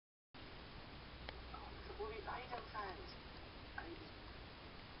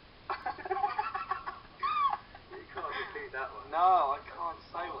No, I can't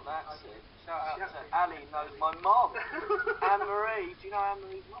say what that said. Shout out to Ali, knows my mum. Anne-Marie, do you know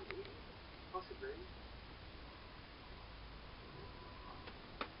Anne-Marie's mum? Possibly.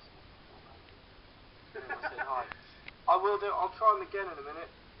 I said hi. I will do. I'll try him again in a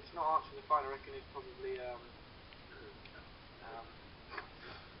minute. It's not answering the phone. I reckon it's probably I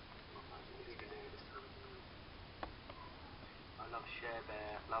love Share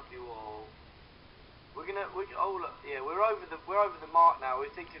Bear. Love you all. We're over the mark now.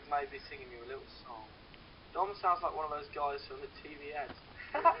 We're thinking of maybe singing you a little song. Dom sounds like one of those guys from the TV ads.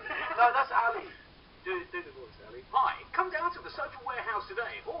 No, that's Ali. Do the voice, Ali. Hi, come down to the sofa warehouse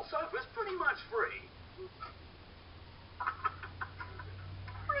today. All sofas pretty much free.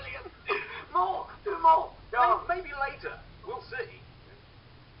 Brilliant. More. Do more. Maybe later. We'll see.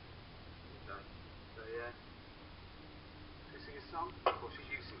 So yeah. Should we sing a song? Or should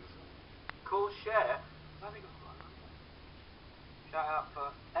you sing a song? Call Share. I think I've got a number. Shout out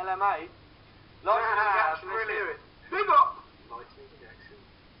for LMA. Lightning Jackson, let's hear it. Big up! Lightning Jackson.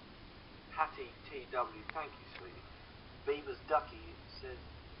 Hattie TW, thank you, sweetie. Beaver's Ducky says,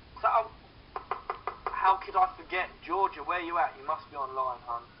 so, how could I forget? Georgia, where you at? You must be online,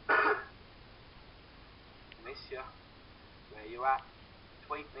 hun. Miss ya. Where you at?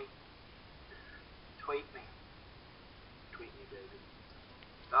 Tweet me. Tweet me. Tweet me, baby.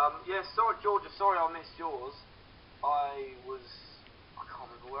 Yeah, sorry, Georgia, sorry I missed yours. I can't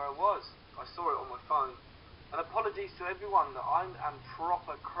remember where I was. I saw it on my phone. And apologies to everyone that I am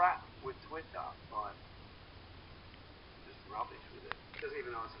proper crap with Twitter. Like, just rubbish with it. Doesn't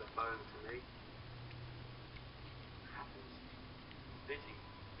even answer the phone to me. Happens.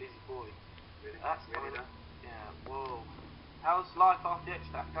 Busy boy. Really? That's really coming. Yeah, whoa. How's life after the X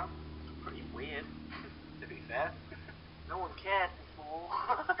Factor? Pretty weird, to be fair. No one cared before.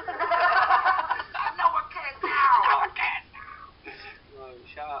 No one cares now. No one cares now. No,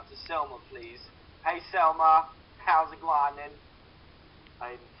 shout out to Selma, please. Hey Selma, how's it going then?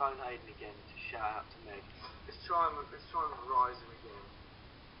 Aiden, phone Aiden again to shout out to Meg. Let's try and rise him again.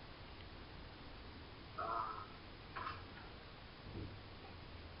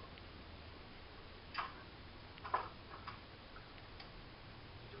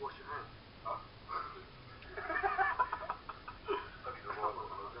 Did you wash your hands?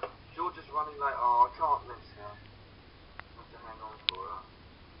 Georgia's running late. Oh, I can't miss her. I have to hang on for her.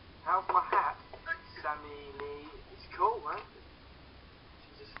 How's my hat? Sammy Lee. It's cool, man.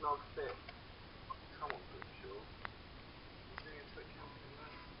 She's a snug fit. Come on, pretty sure. He's doing a Twitcam thing,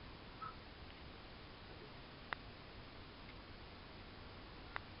 man.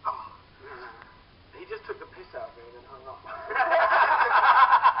 Oh. He just took the piss out of me and then hung up.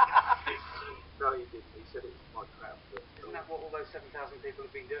 No, he didn't. He said it was my crap. But Isn't that what all those 7,000 people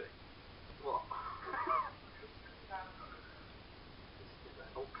have been doing? what?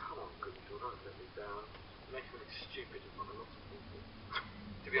 Oh, come on, good girl, don't let me down. It makes me look stupid in front of lots of people.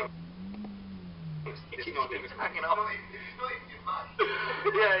 To be honest, It's not keeps even hanging up. It's not even your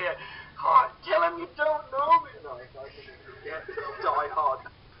mate. Yeah. Hi, tell him you don't know me. No, yeah, die hard.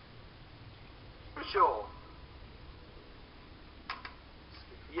 For sure.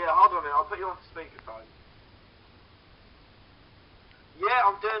 Yeah, hold on a minute, I'll put you on speakerphone. Yeah,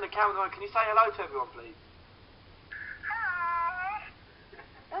 I'm doing the camera. Can you say hello to everyone, please?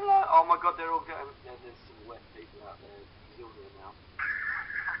 Hello. Oh my God, they're all getting. There's some wet people out there. He's all here now.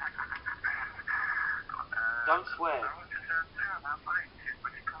 Don't swear.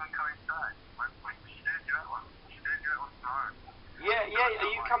 Yeah.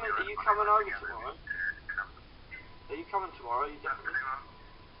 Are you coming? Are you coming over tomorrow? Are you coming tomorrow? Are you definitely?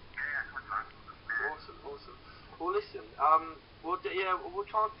 Awesome. Well, listen. We'll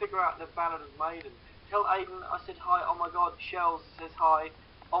try and figure out the Ballad of Maiden. Tell Aiden I said hi. Oh my God, Shells says hi.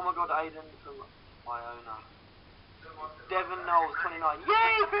 Oh my God, Aiden from Iona. Devon Knowles, 29.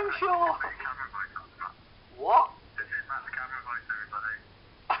 Yay, Grimshaw! What?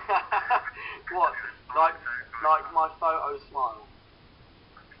 What? Like my photo smile?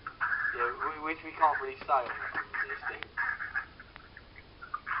 Yeah, which we can't really say on this thing.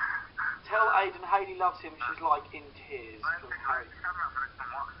 Tell Aiden Hayley loves him. She's like in tears. From Harry.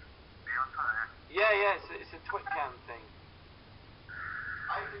 Yeah, it's a Twitcam thing.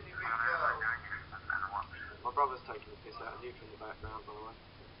 My brother's taking the piss out of you from the background, by the way.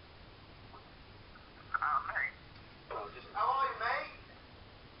 Well, just... How are you, mate?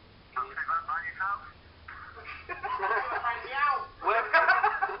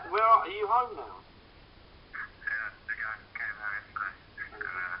 Where are you home now?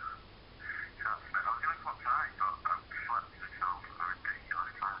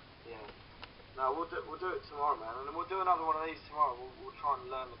 Yeah. No, we'll do it tomorrow, man, and then we'll do another one of these tomorrow. We'll try and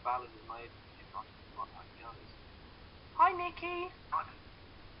learn the ballad of Maid. What that goes. Hi, Nikki. What? Yeah.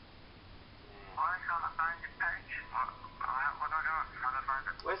 Why is it on the page? What do I do? How do I find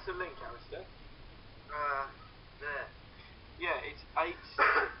it? Where's the link, Alistair? There. Yeah, it's 8.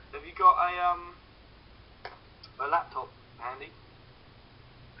 Have you got a laptop handy?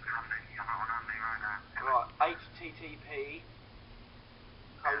 Nothing. I've got one on me right now. Right, http://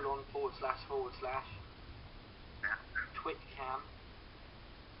 Yeah. twitcam.com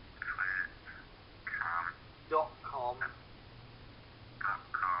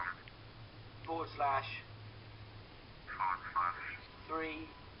Twitcam.com. / 3PE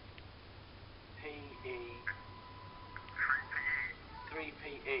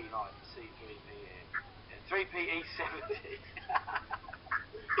 3PE like C3PE. Yeah, 3PE70.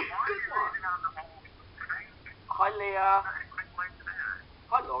 Good one. Hi Leah. Very quick way to do it.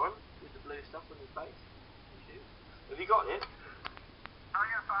 Hi Lauren with the blue stuff on his face. Thank you. Have you got it? Oh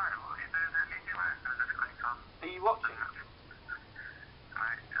yeah, fine. Well, you do this easy way. Do this quick on. Are you watching?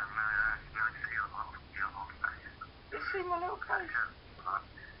 Mate, you see your whole face. You see my little face?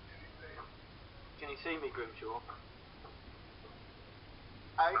 Can you see me, Grimshaw?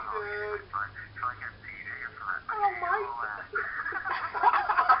 How you doing? Try and get PD or something. Hello, mate.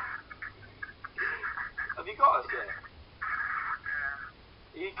 Have you got us yet?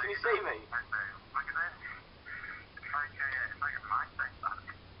 Can you see me? Look at this. It's like a MySpace back.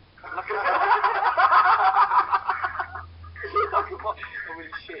 Like a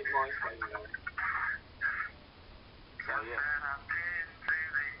really shit MySpace one. So yeah.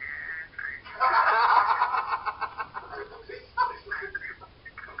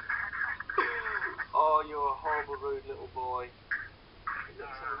 Oh, you're a horrible, rude little boy. Look,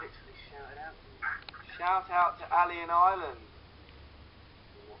 someone literally shouted out to me. Shout out to Alien Island.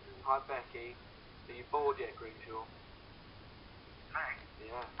 Hi, Becky. Are you bored yet, Grimshaw? Hey,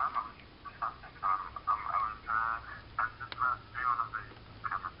 Yeah. I'm not fucking fun. I was just about to do one of these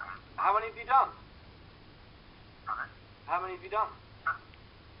kind of things. How many have you done? Pardon? How many have you done?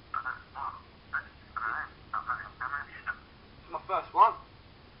 It's my first one.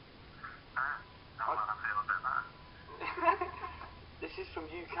 This is from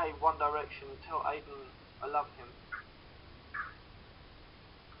UK One Direction. Tell Aiden I love him.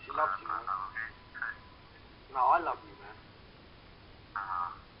 She loves you, man. No, I love you, man.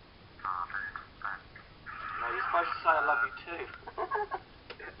 No, you're supposed to say I love you too.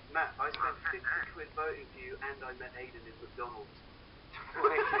 Matt, I spent 50 quid voting for you and I met Aiden in McDonald's.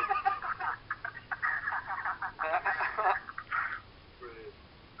 Wicked. Brilliant.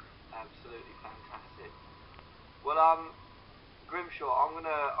 Absolutely fantastic. Well, Grimshaw, I'm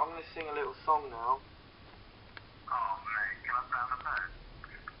gonna sing a little song now. Oh, mate, can I sound the phone?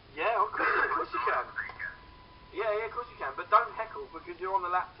 Yeah, of course you can. Yeah, of course you can. But don't heckle because you're on the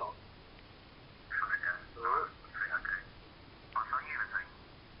laptop. Alright. Okay. What song you gonna sing?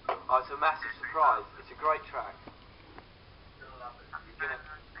 Oh, it's a massive surprise. It's a great track.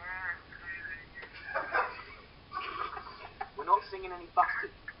 We're not singing any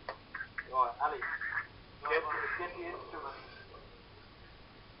busted. Right, Ali. Get the instrument.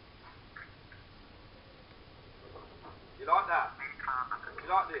 You like that? You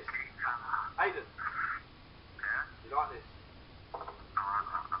like this? Aiden? Yeah? You like this?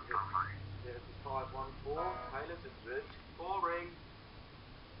 Alright. There's the 514. Taylor to bridge. Boring.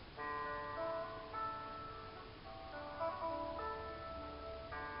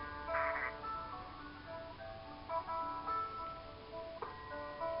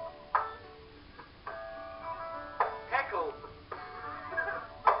 Heckle.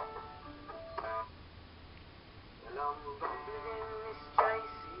 Well, I'm rumbling in this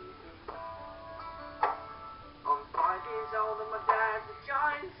JCB. I'm 5 years old and my dad's a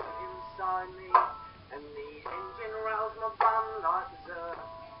giant inside me. And the engine rails my bum like dessert.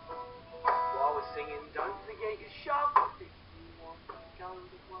 While we're singing, don't forget your shop if you want to go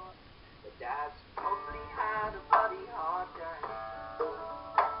to work. But dad's probably had a bloody hard day.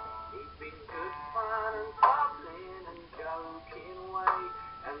 He's been good fun and bubbling and joking away.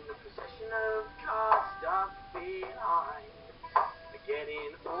 And the procession of cars stuck behind are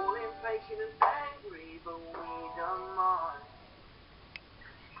getting all impatient and angry, but we don't mind.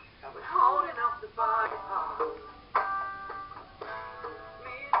 And we're holding up the bypass.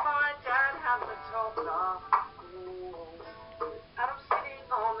 Me and my dad have the top laugh. Oh, and I'm sitting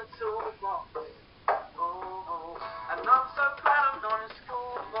on the toolbox. Oh, and I'm so glad I'm not in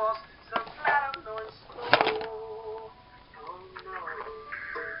school, boss. So glad I'm not in school. Oh no.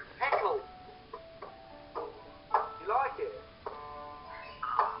 Heckle. You like it?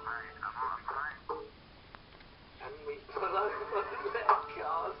 Oh, mate, I'm on a plane.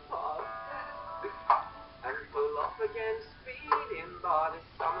 by the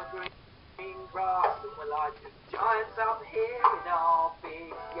summer green grass, and we're like giants up here with our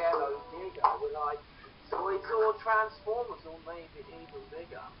big yellow digger. We're like toys or transformers, or maybe even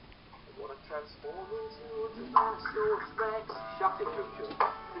bigger. We want to transform into a Tyrannosaurus Rex. Shut it, Richard.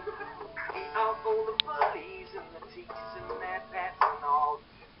 Eat up all the bullies and the teachers and their pets, and I'll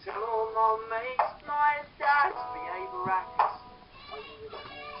tell all my mates my dad's behavior I do with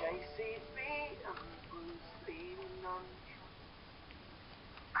JCB and Bruce Lee nunchucks.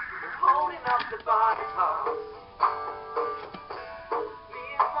 We're holding up the bypass. Me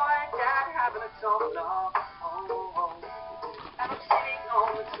and my dad having a top laugh. Oh, and I'm sitting on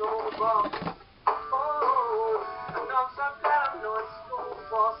the toolbox. Oh, and I'm so glad I'm not in school,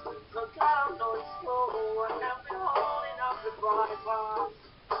 boss. So glad I'm not in school, and we're holding up the bypass.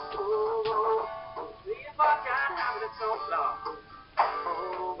 Oh, me and my dad having a top laugh.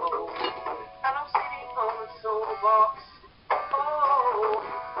 Oh, and I'm sitting on the toolbox. Oh,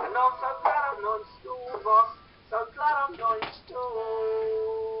 and I'm so glad I'm not in school, boss. So glad I'm not in school.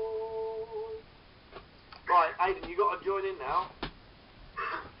 Right, Aiden, you got to join in now.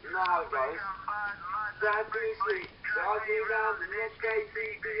 You know how it goes. Dad Goosey, drives me round in his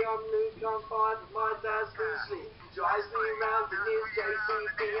JCB on Luke on 5, and my dad's Goosey. Drives me round in his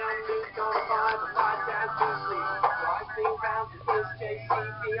JCB on Luke on 5, and my dad's Goosey. Drives me round in his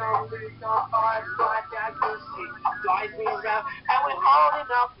JCB on Luke on 5, and my dad's Goosey. Drives me round, and we're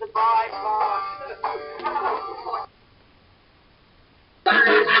holding up the bypass.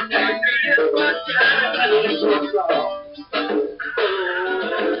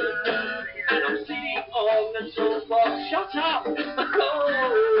 And I'm sitting on the toolbox. Shut up! Oh,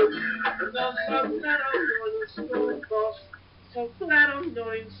 and I'm so glad I'm not in school, boss. So glad I'm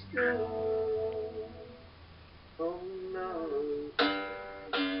not in school. Oh no.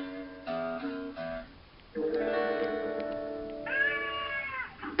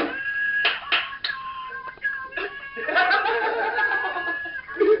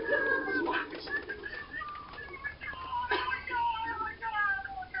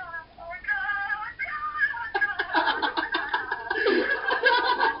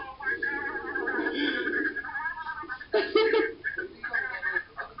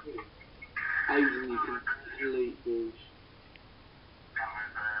 Aiden, you complete douche.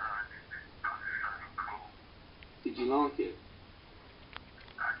 Did you like it?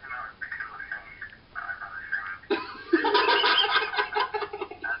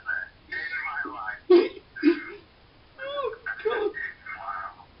 Oh, God.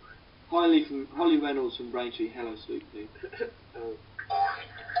 Holly Reynolds from Braintree. Hello, sweet pea.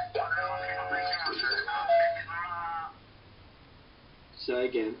 Say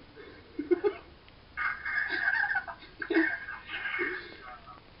again.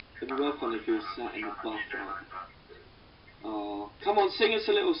 It'd be well funny if you were sat in the bath, right? Oh, come on, sing us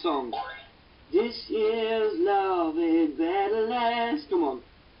a little song. This year's love is better last. Come on.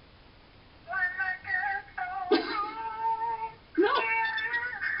 No.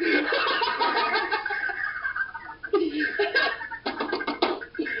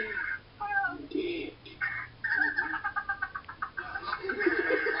 Dick.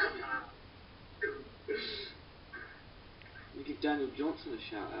 You give Daniel Johnson a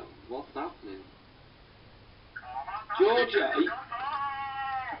shout out. What's happening?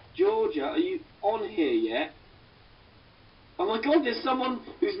 Georgia, are you on here yet? Oh my God, there's someone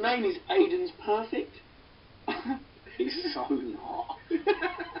whose name is Aiden's Perfect. He's so not.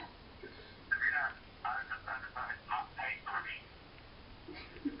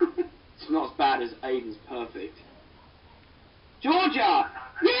 It's not as bad as Aiden's Perfect. Georgia!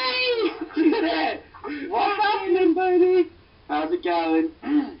 Yay! You're there! What's happening, baby? How's it going?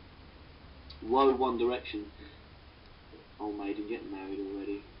 Whoa, One Direction. Old maiden getting married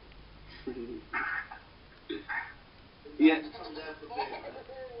already. Yeah.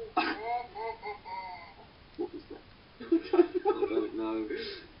 What was that? I don't know.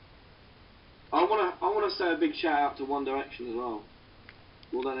 I wanna say a big shout out to One Direction as well.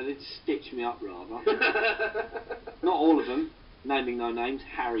 Although they did stitch me up rather. Not all of them. Naming no names.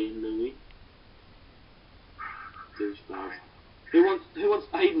 Harry and Louis. Douchebags. Who wants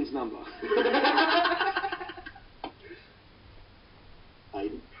Aiden's number?